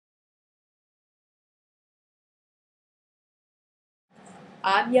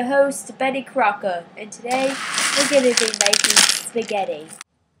I'm your host, Betty Crocker, and today we're going to be making spaghetti.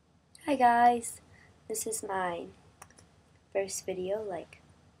 Hi guys, this is my first video,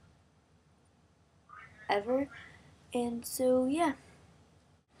 ever, and so yeah.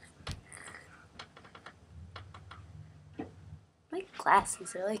 My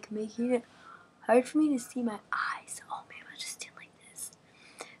glasses are making it hard for me to see my eyes. Oh, maybe I'll just do it like this.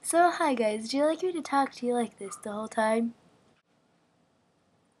 So hi guys, do you like me to talk to you like this the whole time?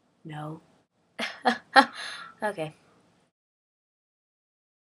 No. Okay.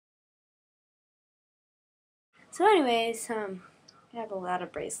 So anyways, I have a lot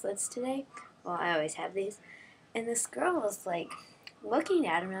of bracelets today. Well, I always have these. And this girl was looking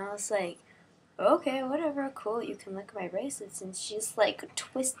at them, and I was like, okay, whatever, cool, you can look at my bracelets. And she's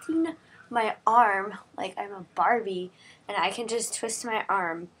twisting my arm like I'm a Barbie, and I can just twist my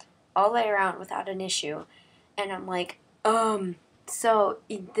arm all the way around without an issue. And I'm like, so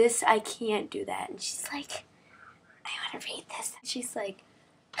in this I can't do that. And she's like, I want to read this. And she's like,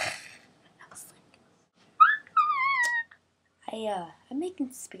 I was like, I'm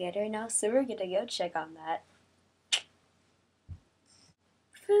making spaghetti right now, so we're gonna go check on that.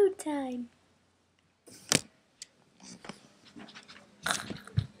 Food time.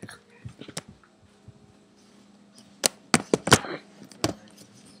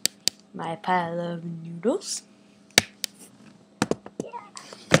 My pile of noodles. Yeah.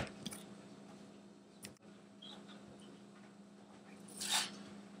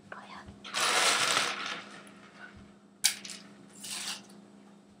 Oh, yeah.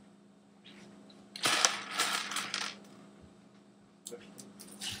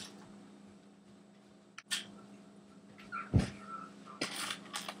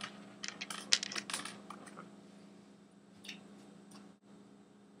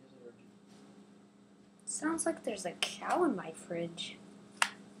 Sounds like there's a cow in my fridge.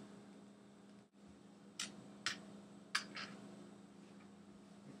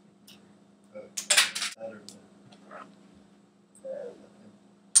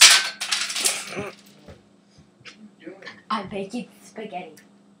 I'm making spaghetti.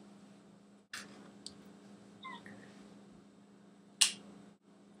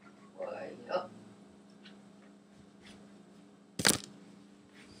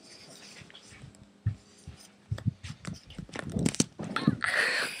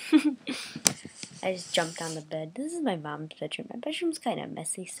 I just jumped on the bed. This is my mom's bedroom. My bedroom's kind of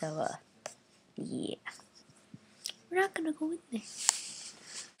messy, so, yeah. We're not gonna go in there.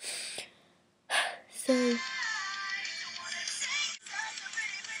 So,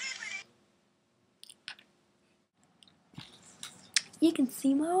 you can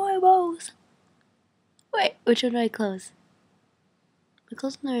see my eyeballs. Wait, which one do I close? I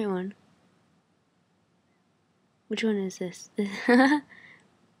closed the right one. Which one is this?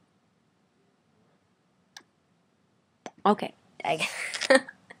 Okay.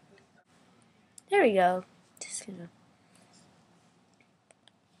 There we go. Just gonna.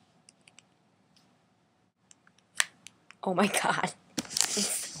 Oh my god.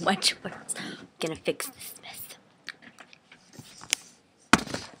 It's so much worse. I'm gonna fix this mess.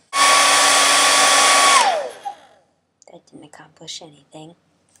 That didn't accomplish anything.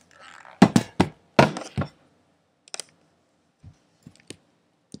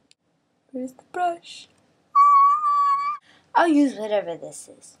 Where's the brush? I'll use whatever this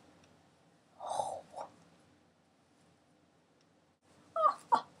is. Oh.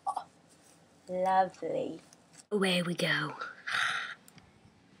 Lovely. Away we go.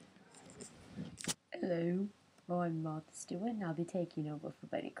 Hello, I'm Martha Stewart, and I'll be taking over for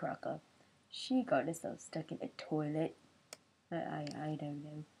Betty Crocker. She got herself stuck in a toilet. I don't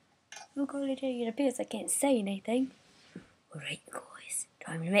know. I'm going to tell you it appears I can't say anything. Alright, guys,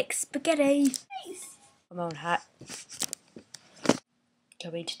 time to make spaghetti. Nice. Come on, hat.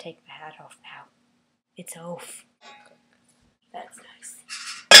 Going to take my hat off now. It's off. That's nice.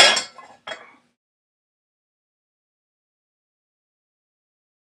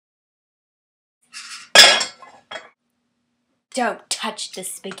 Don't touch the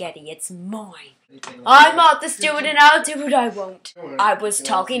spaghetti, it's mine. I'm Martha Stewart and I'll do what I want. I was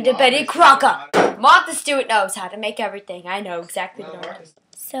talking to Betty Crocker. Martha Stewart knows how to make everything. I know exactly what I'm doing.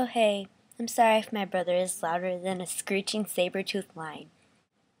 So hey, I'm sorry if my brother is louder than a screeching saber-toothed lion.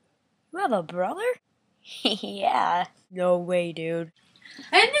 You have a brother? Yeah. No way, dude.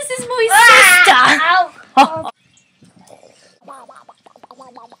 And this is my sister!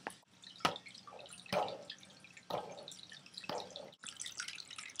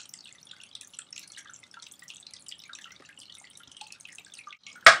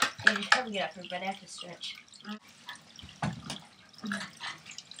 You should probably get up here, but I have to stretch.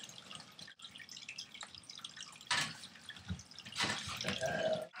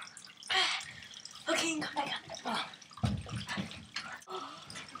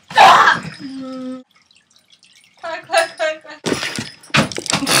 Quack, quack, quack, quack.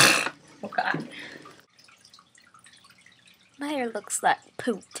 Oh God. My hair looks like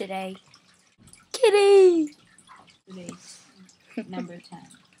poop today. Kitty! Today's number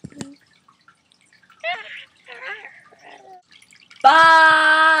 10.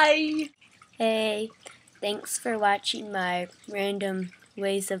 Bye! Hey, thanks for watching my random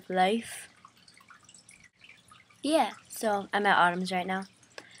ways of life. Yeah, so I'm at Autumn's right now.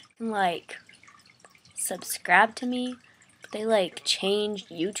 And like, subscribe to me. But they like changed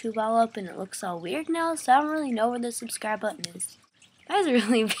YouTube all up and it looks all weird now, so I don't really know where the subscribe button is. That was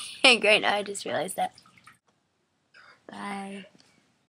really big right now, I just realized that. Bye.